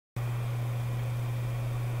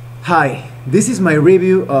Hi, this is my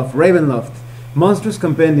review of Ravenloft Monstrous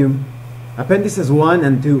Compendium, Appendices 1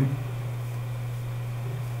 and 2.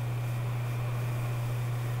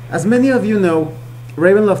 As many of you know,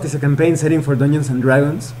 Ravenloft is a campaign setting for Dungeons and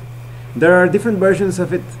Dragons. There are different versions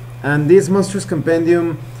of it, and this Monstrous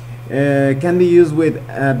Compendium can be used with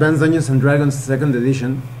Advanced Dungeons and Dragons 2nd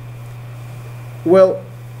edition. Well,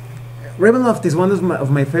 Ravenloft is one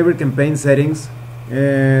of my favorite campaign settings.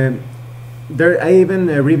 I even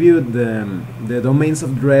reviewed the Domains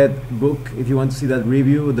of Dread book. If you want to see that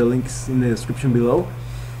review, the link's in the description below.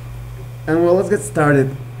 And well, let's get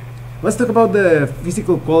started. Let's talk about the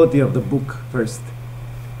physical quality of the book first.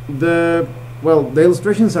 The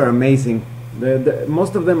illustrations are amazing.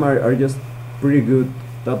 Most of them are just pretty good,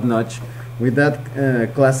 top notch, with that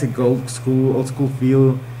classic old school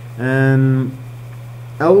feel. And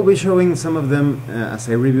I will be showing some of them as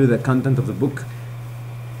I review the content of the book.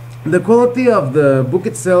 The quality of the book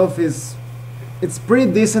itself it's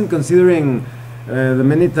pretty decent considering the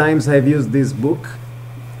many times I've used this book.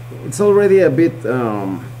 It's already a bit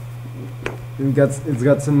it's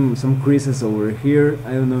got some creases over here.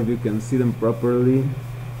 I don't know if you can see them properly.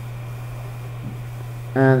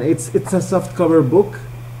 And it's a soft cover book,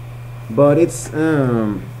 but it's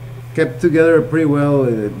kept together pretty well.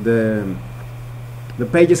 The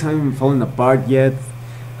pages haven't fallen apart yet.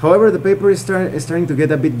 However, the paper is starting to get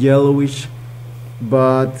a bit yellowish,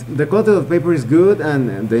 but the quality of the paper is good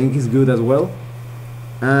and the ink is good as well,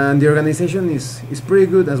 and the organization is pretty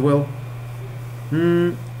good as well.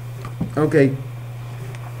 Okay,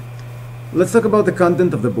 let's talk about the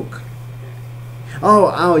content of the book.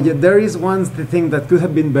 Oh yeah, there is one thing that could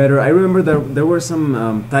have been better. I remember there were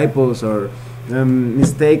some typos or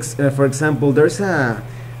mistakes. For example, there's an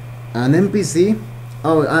NPC.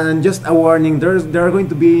 Oh, and just a warning, there are going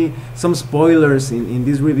to be some spoilers in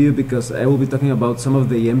this review, because I will be talking about some of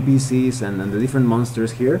the NPCs and the different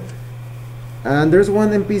monsters here. And there's one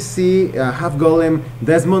NPC, half golem,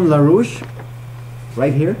 Desmond LaRouche,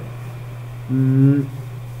 right here. And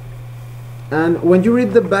when you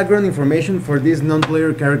read the background information for this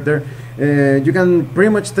non-player character, you can pretty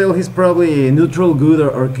much tell he's probably neutral good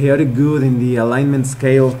or chaotic good in the alignment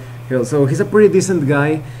scale. So he's a pretty decent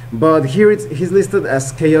guy, but here he's listed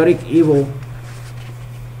as chaotic evil.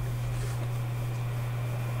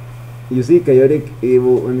 You see, chaotic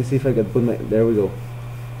evil. Let me see if I can put there we go,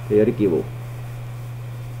 chaotic evil.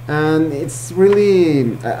 And it's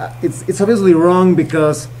really it's obviously wrong,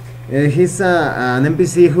 because he's an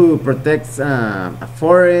NPC who protects a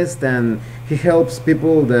forest, and he helps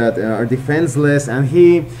people that are defenseless, and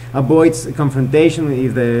he avoids confrontation.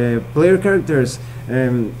 If the player characters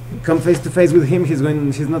come face to face with him, he's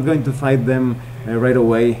not going to fight them right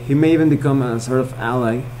away. He may even become a sort of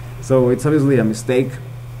ally, so it's obviously a mistake.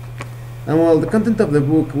 And well, the content of the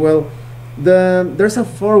book, well, there's a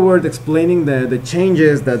foreword explaining the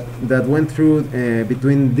changes that went through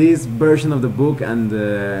between this version of the book and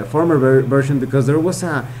the former version, because there was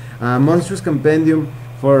a Monstrous Compendium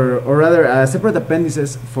or rather separate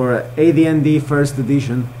appendices for ad&d 1st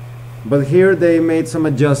edition. But here they made some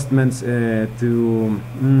adjustments to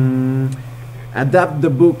adapt the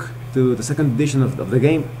book to the 2nd edition of the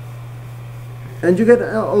game. And you get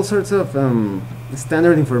all sorts of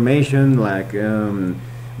standard information, like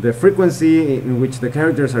the frequency in which the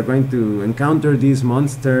characters are going to encounter these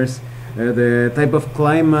monsters, the type of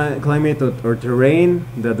climate or terrain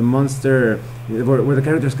that the monster, where the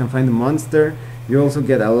characters can find the monster. You also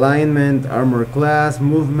get alignment, armor class,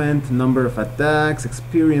 movement, number of attacks,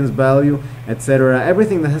 experience value, etc.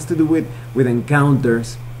 Everything that has to do with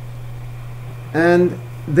encounters. And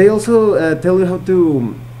they also tell you how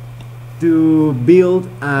to build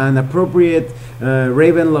an appropriate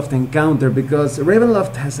Ravenloft encounter, because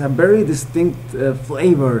Ravenloft has a very distinct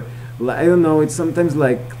flavor. I don't know, it's sometimes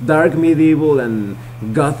like dark medieval and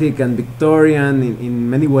gothic and Victorian in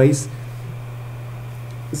many ways.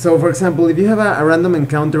 So, for example, if you have a random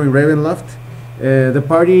encounter in Ravenloft, the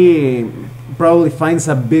party probably finds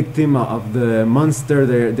a victim of the monster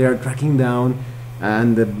they are tracking down,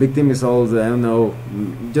 and the victim is all, I don't know,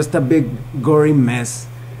 just a big gory mess.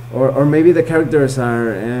 Or maybe the characters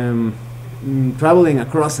are traveling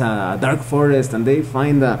across a dark forest, and they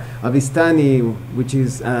find a Vistani, which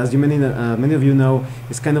is, as many of you know,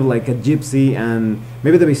 is kind of like a gypsy, and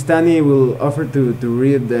maybe the Vistani will offer to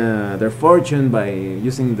read their fortune by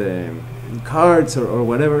using the cards or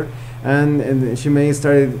whatever, and she may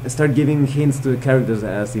start giving hints to the characters,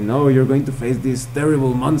 as you know, you're going to face this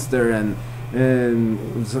terrible monster, and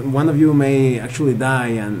one of you may actually die,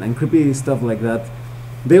 and creepy stuff like that.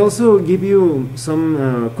 They also give you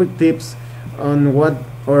some quick tips on what,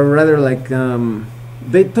 or rather like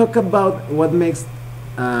they talk about what makes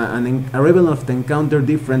a Ravenloft encounter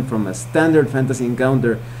different from a standard fantasy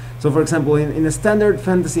encounter. So for example, in a standard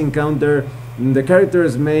fantasy encounter, the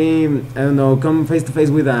characters may, I don't know, come face to face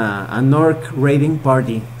with an orc raiding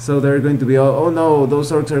party. So they're going to be, oh no,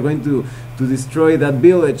 those orcs are going to destroy that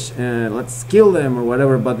village, let's kill them or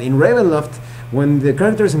whatever. But in Ravenloft, when the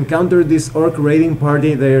characters encounter this orc raiding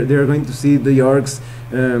party, they're going to see the orcs,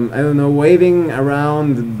 I don't know, waving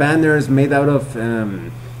around banners made out of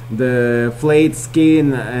the flayed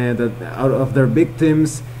skin out of their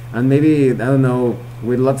victims, and maybe, I don't know,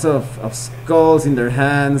 with lots of skulls in their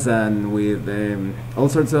hands and with all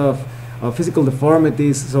sorts of physical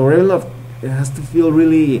deformities. So Ravenloft has to feel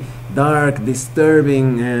really dark,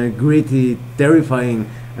 disturbing, gritty, terrifying,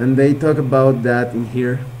 and they talk about that in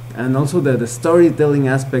here. And also the storytelling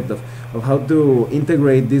aspect of how to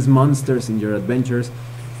integrate these monsters in your adventures.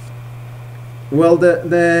 Well,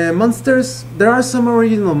 the monsters, there are some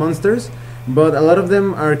original monsters, but a lot of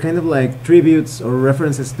them are kind of like tributes or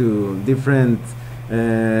references to different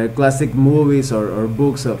classic movies or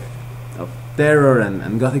books of terror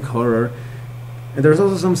and gothic horror. And there's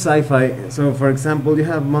also some sci-fi. So for example, you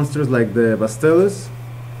have monsters like the Bastelus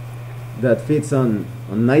that feeds on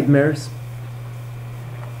nightmares.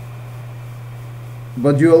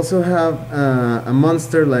 But you also have a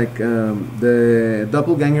monster like the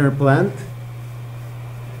doppelganger plant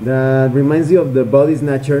that reminds you of the body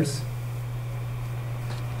snatchers.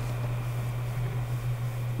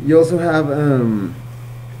 You also have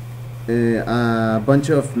a bunch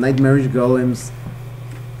of nightmarish golems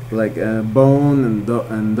like Bone and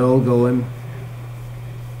Doll Golem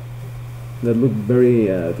that look very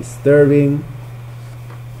disturbing,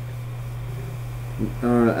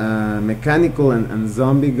 or Mechanical and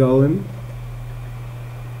Zombie Golem.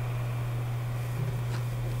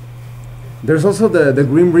 There's also the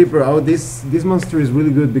Grim Reaper. Oh, this monster is really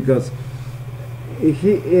good because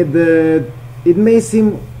it may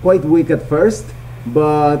seem quite weak at first,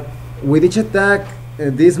 but with each attack,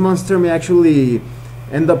 this monster may actually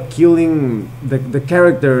end up killing the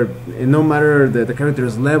character, no matter the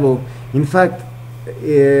character's level. In fact,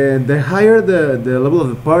 the higher the level of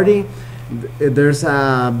the party, there's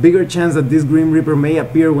a bigger chance that this Grim Reaper may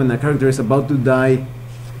appear when a character is about to die.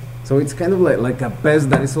 So it's kind of like a pest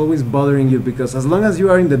that is always bothering you, because as long as you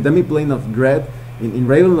are in the demi-plane of dread, in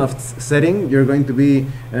Ravenloft's setting, you're going to be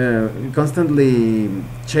constantly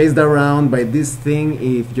chased around by this thing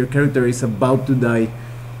if your character is about to die.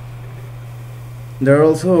 There are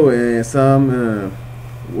also some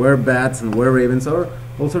were-bats and were-ravens, or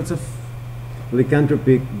all sorts of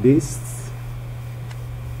lycanthropic beasts.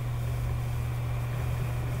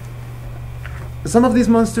 Some of these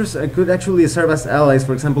monsters could actually serve as allies.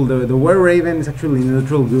 For example, the were-raven is actually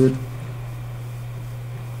neutral good.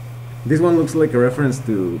 This one looks like a reference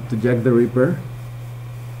to Jack the Ripper.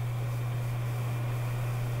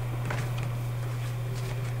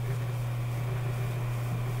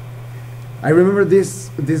 I remember these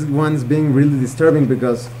ones being really disturbing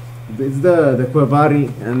because it's the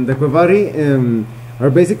Quevari, and the Quevari are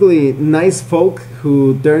basically nice folk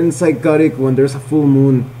who turn psychotic when there's a full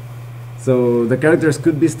moon. So the characters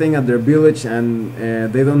could be staying at their village and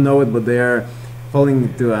they don't know it, but they are falling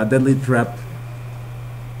into a deadly trap.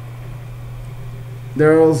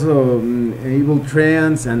 There are also evil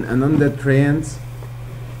treants and undead treants.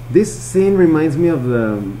 This scene reminds me of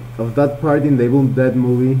that part in the Evil Dead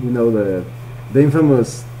movie, you know, the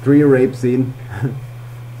infamous tree rape scene.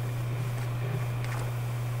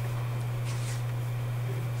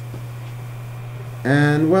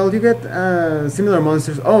 And well, you get similar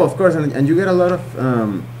monsters. Oh, of course, and you get a lot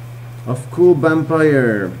of cool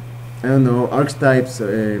vampire, I don't know, archetypes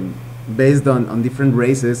based on different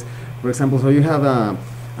races. For example, so you have a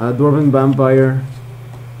dwarven vampire,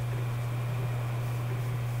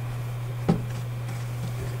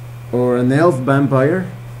 or an elf vampire.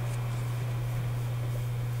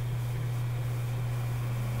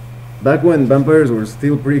 Back when vampires were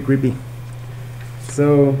still pretty creepy.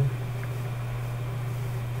 So,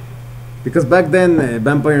 because back then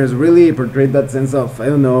vampires really portrayed that sense of, I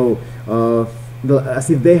don't know, as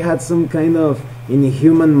if they had some kind of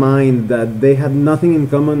inhuman mind, that they had nothing in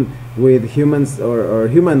common with humans or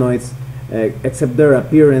humanoids except their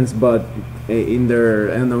appearance, but in their,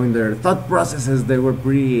 I don't know, in their thought processes they were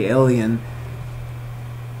pretty alien.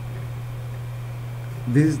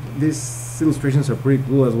 These illustrations are pretty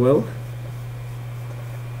cool as well.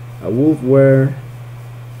 A wolf were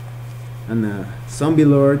and a zombie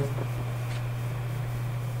lord.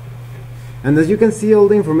 And as you can see, all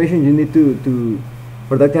the information you need to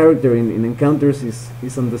for that character in encounters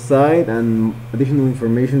is on the side, and additional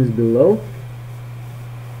information is below.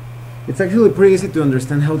 It's actually pretty easy to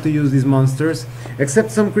understand how to use these monsters,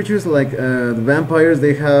 except some creatures like the vampires.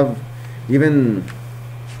 They have even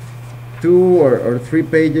 2 or 3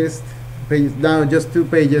 pages, no, just 2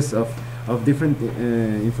 pages of different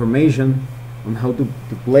information on how to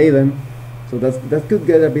play them. So that could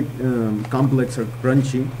get a bit complex or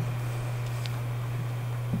crunchy.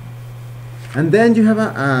 And then you have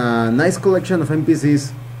a nice collection of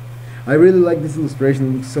NPCs. I really like this illustration.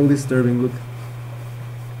 It looks so disturbing. Look.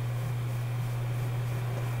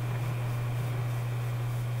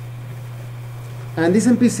 And these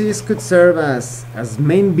NPCs could serve as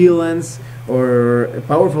main villains or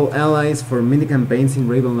powerful allies for mini campaigns in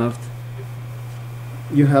Ravenloft.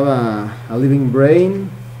 You have a living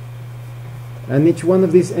brain, and each one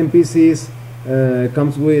of these NPCs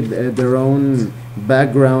comes with their own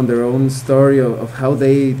background, their own story of how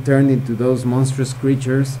they turned into those monstrous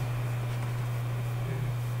creatures.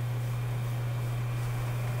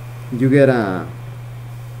 You get a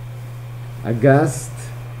ghast,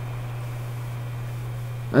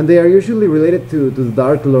 and they are usually related to the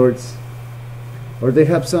Dark Lords, or they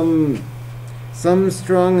have some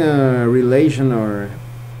strong relation or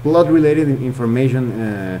plot-related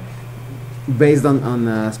information based on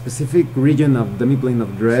a specific region of Demiplane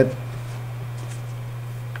of Dread.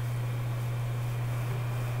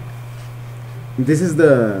 This is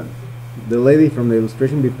the lady from the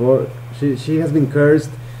illustration before. She has been cursed,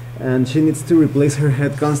 and she needs to replace her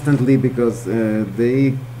head constantly because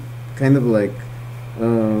they kind of like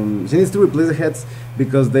she needs to replace the heads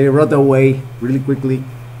because they rot away really quickly.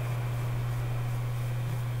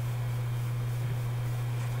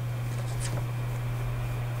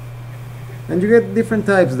 And you get different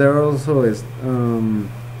types. There are also the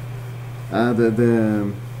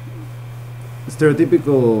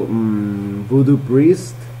stereotypical voodoo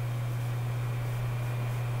priest.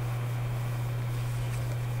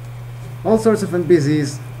 All sorts of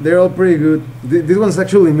NPCs. They're all pretty good. This one's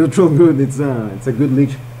actually neutral good. It's a good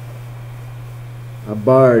leech. A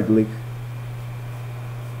bard leech.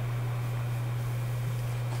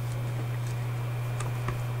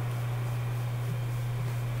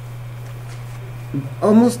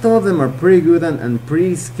 Almost all of them are pretty good and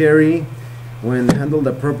pretty scary when handled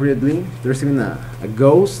appropriately. There's even a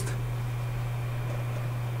ghost.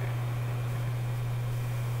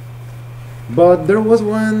 But there was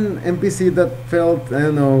one NPC that felt, I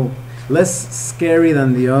don't know, less scary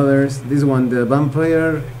than the others. This one, the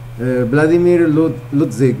vampire Vladimir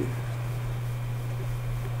Lutzig.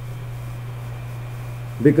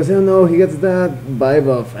 Because I don't know, he gets that vibe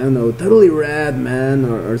of, I don't know, totally rad man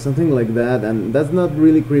or something like that, and that's not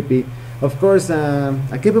really creepy. Of course,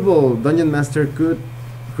 a capable dungeon master could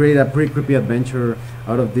create a pretty creepy adventure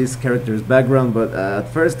out of this character's background, but at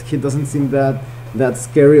first he doesn't seem that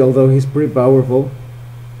scary, although he's pretty powerful.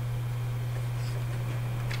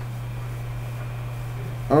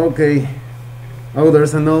 Okay. Oh,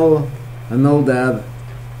 there's an old ad.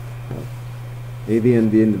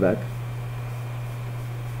 AD&D in the back.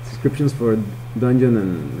 Subscriptions for Dungeon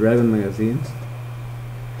and Dragon magazines.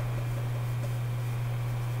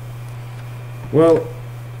 Well,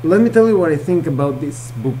 let me tell you what I think about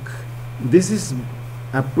this book. This is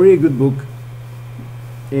a pretty good book.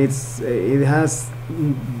 It has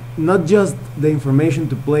not just the information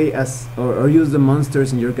to play as or use the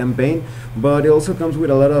monsters in your campaign, but it also comes with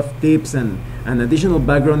a lot of tips and additional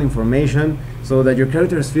background information, so that your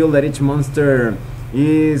characters feel that each monster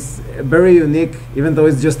is very unique, even though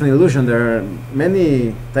it's just an illusion. There are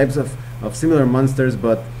many types of similar monsters,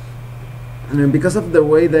 but because of the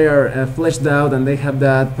way they are fleshed out and they have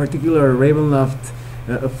that particular Ravenloft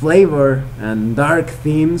flavor and dark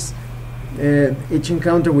themes, each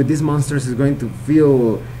encounter with these monsters is going to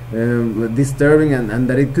feel disturbing, and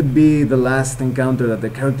that it could be the last encounter that the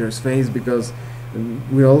characters face, because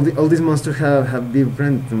all these monsters have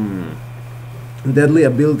different deadly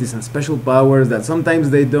abilities and special powers that sometimes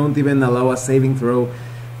they don't even allow a saving throw,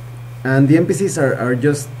 and the NPCs are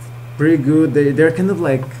just pretty good. They're kind of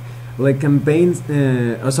like campaigns,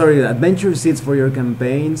 adventure seeds for your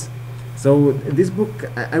campaigns. So this book,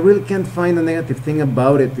 I really can't find a negative thing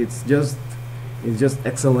about it. It's just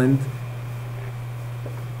excellent.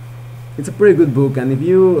 It's a pretty good book, and if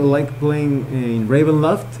you like playing in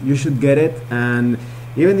Ravenloft, you should get it. And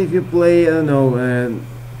even if you play, I don't know,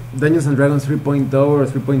 Dungeons and Dragons 3.0 or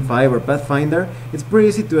 3.5 or Pathfinder, it's pretty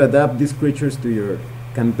easy to adapt these creatures to your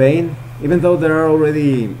campaign. Even though there are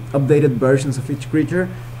already updated versions of each creature,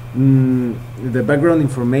 the background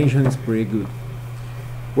information is pretty good.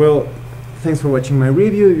 Well, thanks for watching my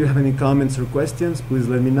review. If you have any comments or questions, please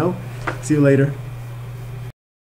let me know. See you later.